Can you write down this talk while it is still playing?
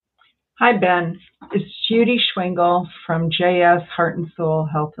Hi, Ben. It's Judy Schwingle from JS Heart and Soul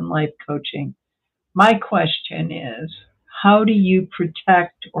Health and Life Coaching. My question is, how do you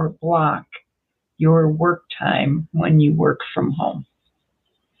protect or block your work time when you work from home?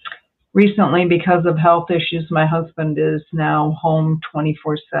 Recently, because of health issues, my husband is now home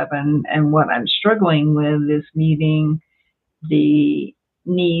 24/7, and what I'm struggling with is meeting the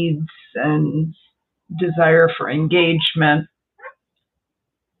needs and desire for engagement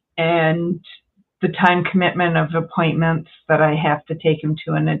and the time commitment of appointments that I have to take him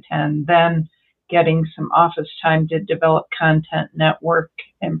to and attend, then getting some office time to develop content, network,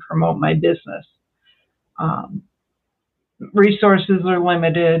 and promote my business. Um, Resources are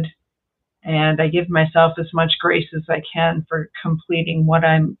limited, and I give myself as much grace as I can for completing what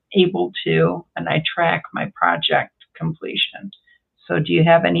I'm able to, and I track my project completion. So, do you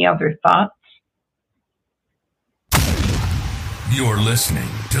have any other thoughts? You're listening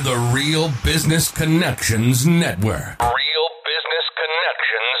to the Real Business Connections Network. Real Business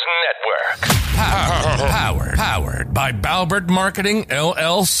Connections Network. Powered by Balbert Marketing,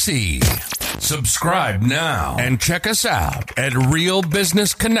 LLC. Subscribe now and check us out at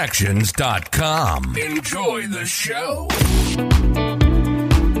realbusinessconnections.com. Enjoy the show.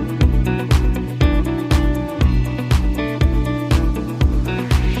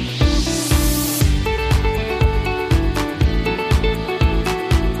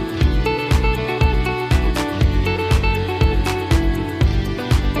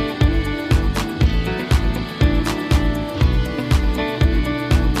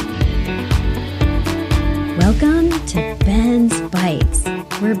 Welcome to Ben's Bites,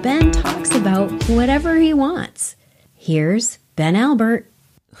 where Ben talks about whatever he wants. Here's Ben Albert.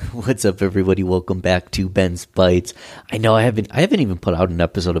 What's up, everybody? Welcome back to Ben's Bites. I know I haven't even put out an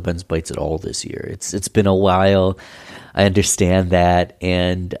episode of Ben's Bites at all this year. It's been a while. I understand that,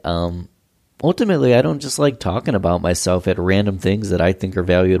 and ultimately, I don't just like talking about myself at random things that I think are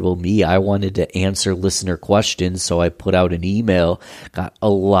valuable to me. I wanted to answer listener questions, so I put out an email. Got a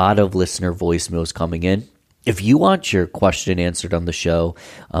lot of listener voicemails coming in. If you want your question answered on the show,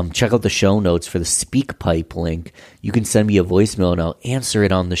 check out the show notes for the SpeakPipe link. You can send me a voicemail and I'll answer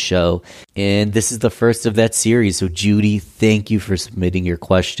it on the show. And this is the first of that series. So Judy, thank you for submitting your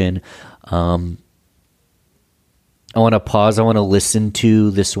question. I want to pause. I want to listen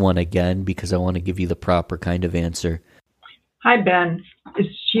to this one again because I want to give you the proper kind of answer. Hi, Ben.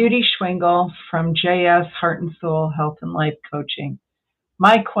 It's Judy Schwingle from JS Heart and Soul Health and Life Coaching.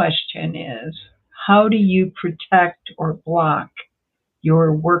 My question is, how do you protect or block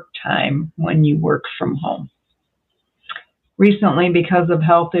your work time when you work from home? Recently, because of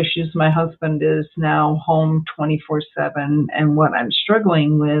health issues, my husband is now home 24/7, and what I'm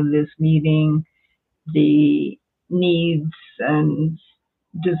struggling with is meeting the needs and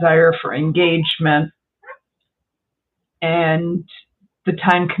desire for engagement and the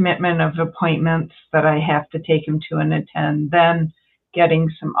time commitment of appointments that I have to take him to and attend, then getting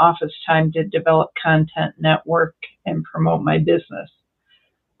some office time to develop content, network, and promote my business.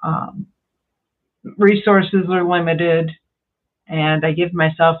 Resources are limited, and I give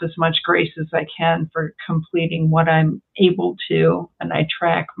myself as much grace as I can for completing what I'm able to, and I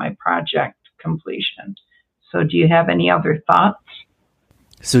track my project completion. So do you have any other thoughts?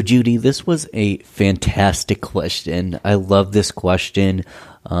 So Judy, this was a fantastic question. I love this question.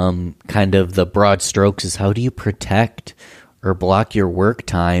 Kind of the broad strokes is, how do you protect or block your work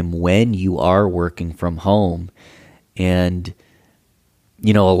time when you are working from home? And,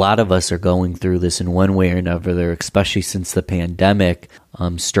 you know, a lot of us are going through this in one way or another, especially since the pandemic,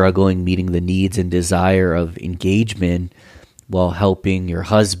 struggling meeting the needs and desire of engagement while helping your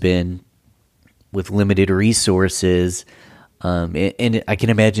husband with limited resources. And I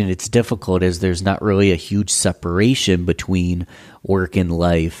can imagine it's difficult as there's not really a huge separation between work and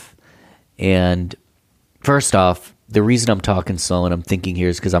life. And first off, the reason I'm talking slow and I'm thinking here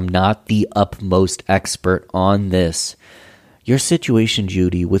is because I'm not the utmost expert on this. Your situation,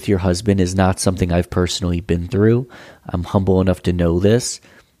 Judy, with your husband is not something I've personally been through. I'm humble enough to know this.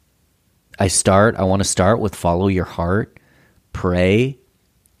 I want to start with follow your heart, pray,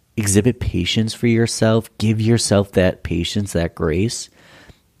 exhibit patience for yourself, give yourself that patience, that grace.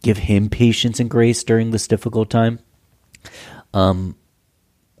 Give him patience and grace during this difficult time.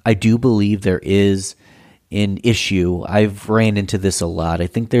 I do believe there is an issue. I've ran into this a lot. I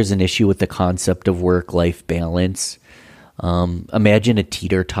think there's an issue with the concept of work-life balance. Imagine a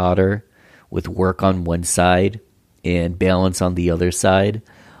teeter-totter with work on one side and balance on the other side.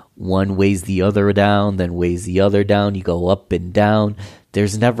 One weighs the other down, then weighs the other down. You go up and down.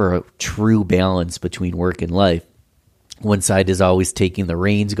 There's never a true balance between work and life. One side is always taking the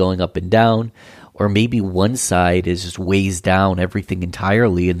reins, going up and down, or maybe one side is just weighs down everything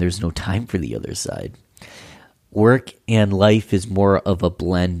entirely and there's no time for the other side. Work and life is more of a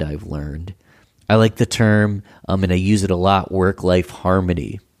blend, I've learned. I like the term, and I use it a lot, work-life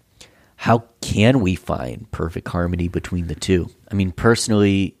harmony. How can we find perfect harmony between the two? I mean,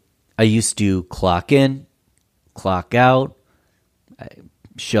 personally, I used to clock in, clock out,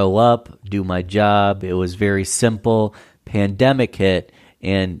 show up, do my job. It was very simple. Pandemic hit,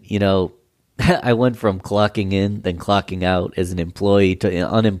 and, I went from clocking in, then clocking out as an employee to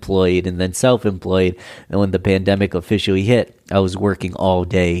unemployed and then self-employed. And when the pandemic officially hit, I was working all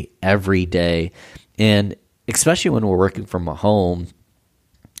day, every day. And especially when we're working from home,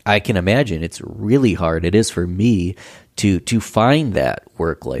 I can imagine it's really hard. It is for me to find that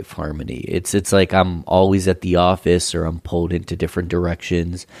work-life harmony. It's like I'm always at the office or I'm pulled into different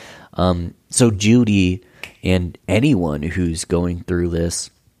directions. So Judy and anyone who's going through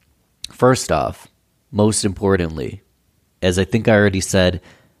this, first off, most importantly, as I think I already said,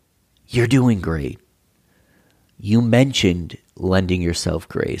 you're doing great. You mentioned lending yourself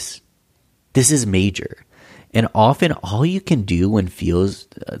grace. This is major. And often all you can do when feels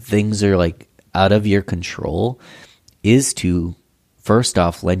things are like out of your control is to, first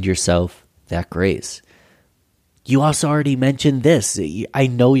off, lend yourself that grace. You also already mentioned this. I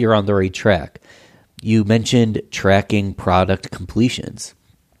know you're on the right track. You mentioned tracking product completions.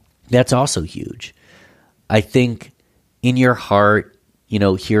 That's also huge. I think in your heart,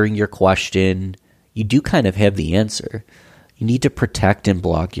 hearing your question, you do kind of have the answer. You need to protect and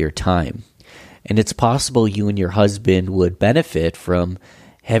block your time. And it's possible you and your husband would benefit from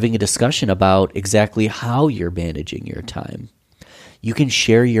having a discussion about exactly how you're managing your time. You can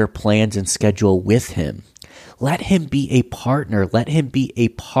share your plans and schedule with him. Let him be a partner. Let him be a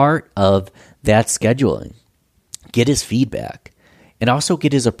part of that scheduling. Get his feedback. And also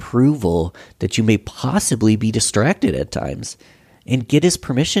get his approval that you may possibly be distracted at times. And get his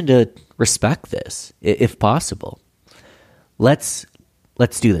permission to respect this, if possible. Let's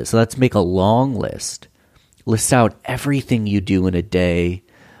do this. Let's make a long list. List out everything you do in a day.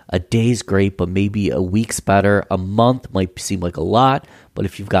 A day's great, but maybe a week's better. A month might seem like a lot, but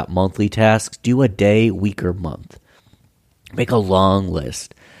if you've got monthly tasks, do a day, week, or month. Make a long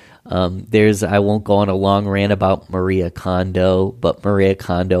list. I won't go on a long rant about Maria Kondo, but Maria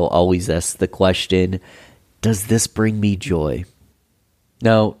Kondo always asks the question, does this bring me joy?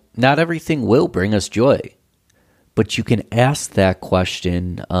 Now, not everything will bring us joy, but you can ask that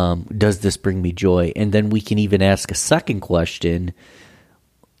question, does this bring me joy? And then we can even ask a second question,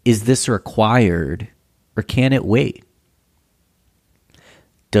 is this required or can it wait?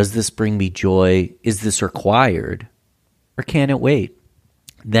 Does this bring me joy? Is this required or can it wait?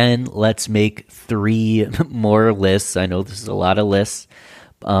 Then let's make 3 more lists. I know this is a lot of lists,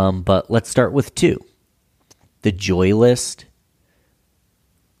 but let's start with 2. The joy list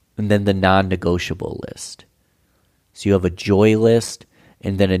and then the non-negotiable list. So you have a joy list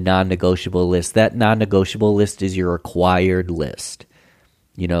and then a non-negotiable list. That non-negotiable list is your required list.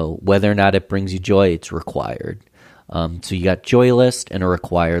 Whether or not it brings you joy, it's required. So you got joy list and a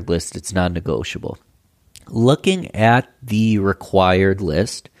required list. It's non-negotiable. Looking at the required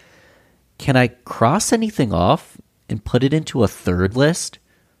list, can I cross anything off and put it into a third list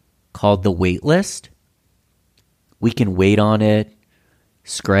called the wait list? We can wait on it,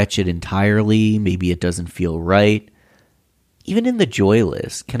 scratch it entirely. Maybe it doesn't feel right. Even in the joy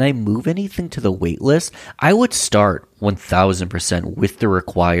list, can I move anything to the wait list? I would start 1000% with the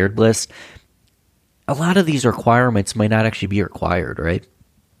required list. A lot of these requirements might not actually be required, right?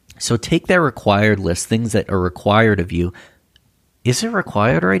 So take that required list, things that are required of you. Is it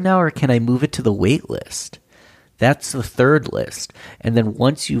required right now, or can I move it to the wait list? That's the third list. And then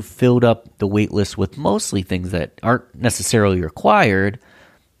once you've filled up the wait list with mostly things that aren't necessarily required,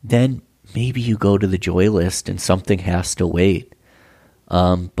 then maybe you go to the joy list and something has to wait.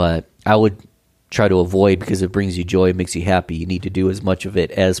 But I would try to avoid, because it brings you joy, it makes you happy. You need to do as much of it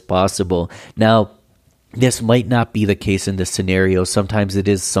as possible. Now, this might not be the case in this scenario. Sometimes it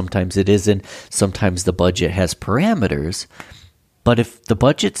is, sometimes it isn't. Sometimes the budget has parameters. But if the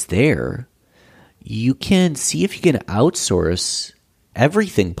budget's there, you can see if you can outsource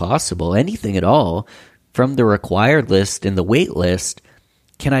everything possible, anything at all, from the required list and the wait list.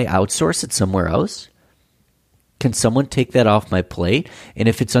 Can I outsource it somewhere else? Can someone take that off my plate? And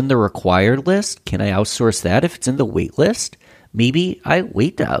if it's on the required list, can I outsource that? If it's in the wait list, maybe I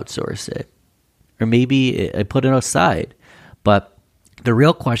wait to outsource it. Or maybe I put it aside. But the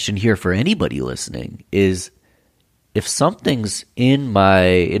real question here for anybody listening is if something's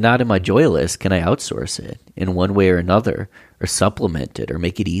not in my joy list, can I outsource it in one way or another, or supplement it, or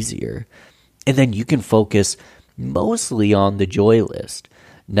make it easier? And then you can focus mostly on the joy list.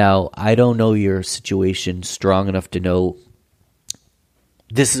 Now, I don't know your situation strong enough to know.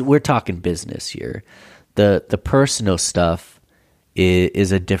 We're talking business here. The personal stuff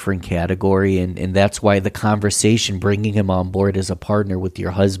is a different category, and that's why the conversation, bringing him on board as a partner with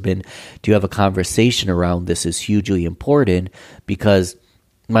your husband to have a conversation around this, is hugely important, because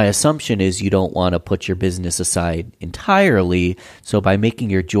my assumption is you don't want to put your business aside entirely. So by making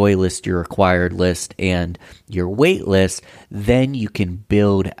your joy list your required list and your wait list, then you can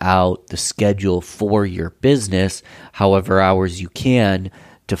build out the schedule for your business, however hours you can,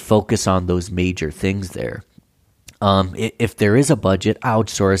 to focus on those major things there. If there is a budget,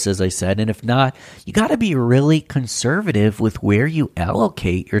 outsource, as I said. And if not, you got to be really conservative with where you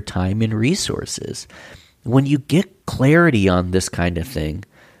allocate your time and resources. When you get clarity on this kind of thing,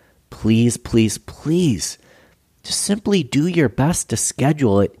 please, please, please, just simply do your best to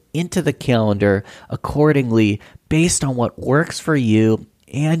schedule it into the calendar accordingly, based on what works for you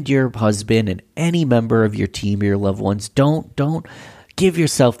and your husband and any member of your team or your loved ones. Don't give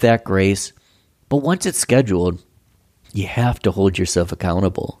yourself that grace. But once it's scheduled, you have to hold yourself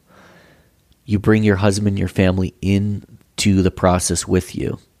accountable. You bring your husband, your family into the process with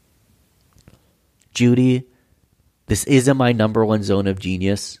you. Judy, this isn't my number one zone of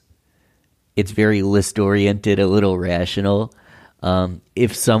genius. It's very list-oriented, a little rational.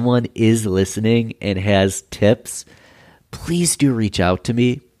 If someone is listening and has tips, please do reach out to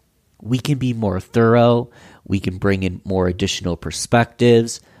me. We can be more thorough. We can bring in more additional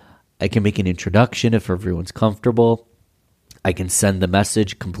perspectives. I can make an introduction if everyone's comfortable. I can send the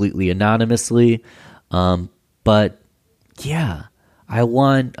message completely anonymously. But yeah, I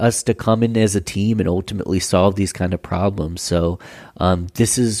want us to come in as a team and ultimately solve these kind of problems. So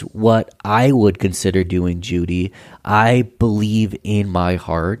this is what I would consider doing, Judy. I believe in my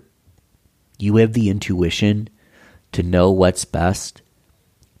heart you have the intuition to know what's best,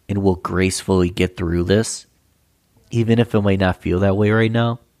 and will gracefully get through this, even if it might not feel that way right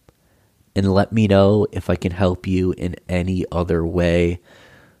now. And let me know if I can help you in any other way.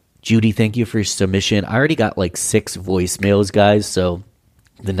 Judy, thank you for your submission. I already got like 6 voicemails, guys, so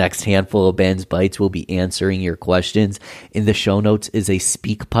the next handful of Ben's Bites will be answering your questions. In the show notes is a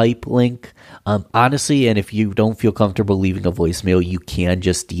SpeakPipe link. Honestly, and if you don't feel comfortable leaving a voicemail, you can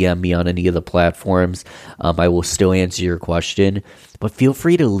just DM me on any of the platforms. I will still answer your question. But feel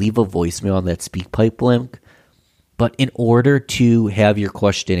free to leave a voicemail on that SpeakPipe link. But in order to have your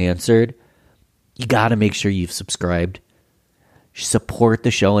question answered, you got to make sure you've subscribed. Support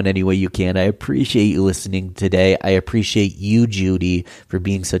the show in any way you can. I appreciate you listening today. I appreciate you, Judy, for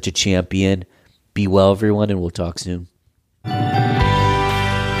being such a champion. Be well, everyone, and we'll talk soon.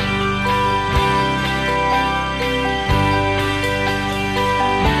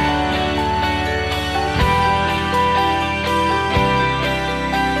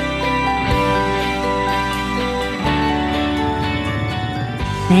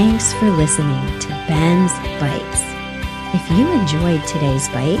 Thanks for listening to Ben's Bites. If you enjoyed today's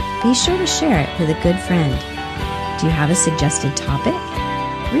bite, be sure to share it with a good friend. Do you have a suggested topic?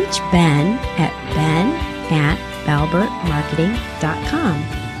 Reach Ben at ben@balbertmarketing.com.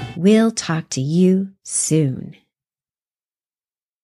 We'll talk to you soon.